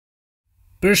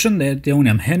Përshëndetje, unë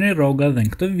jam Henry Roga dhe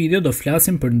në këtë video do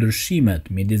flasim për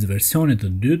ndryshimet midis versionit të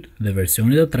dytë dhe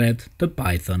versionit të tretë të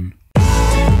Python.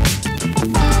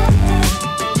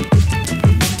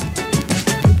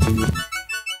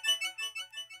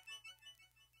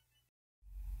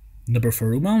 Në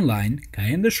forume online ka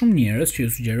ende shumë njerëz që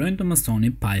ju sugjerojnë të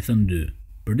mësoni Python 2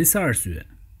 për disa arsye.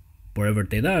 Por e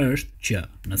vërteta është që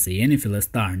nëse jeni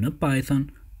fillestar në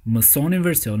Python, mësoni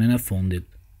versionin e fundit.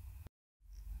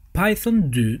 Python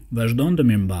 2 vazhdon të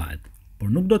mirëmbahet, por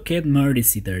nuk do ketë më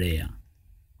risi të reja.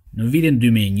 Në vitin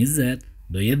 2020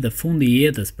 do jetë dhe fundi I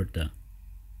jetës për të,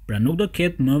 pra nuk do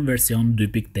ketë më version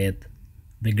 2.8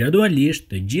 dhe gradualisht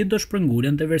të gjithë do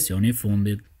shpërngulen te versioni I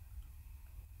fundit.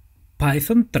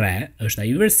 Python 3 është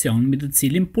ai version mbi të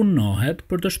cilin punohet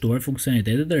për të shtuar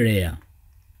funksionalitete të reja.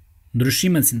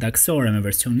 Ndryshimet sintaksore me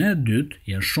versionin e dytë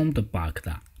janë shumë të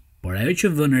pakta, por ajo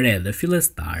që vën re dhe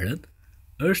fillestarët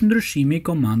është ndryshimi I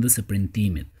komandës së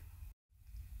printimit.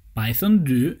 Python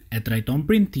 2 e trajton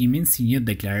printimin si një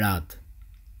deklaratë,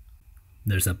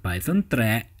 ndërsa Python 3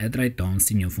 e trajton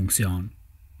si një funksion.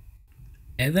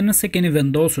 Edhe nëse keni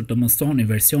vendosur të mësoni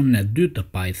versionin e dytë të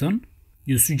Python,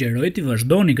 ju sugjeroj të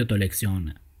vazhdoni këto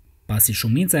leksione, pasi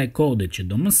shumica e kodit që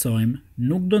do mësojmë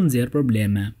nuk do nxjerr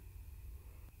probleme.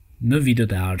 Në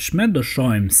videot e ardhshme do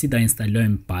shohim si ta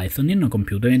instalojmë Pythonin në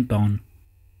kompjuterin ton,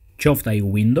 qoftë ai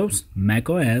Windows,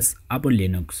 macOS apo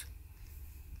Linux.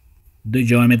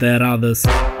 Dëgjojmë të radhës.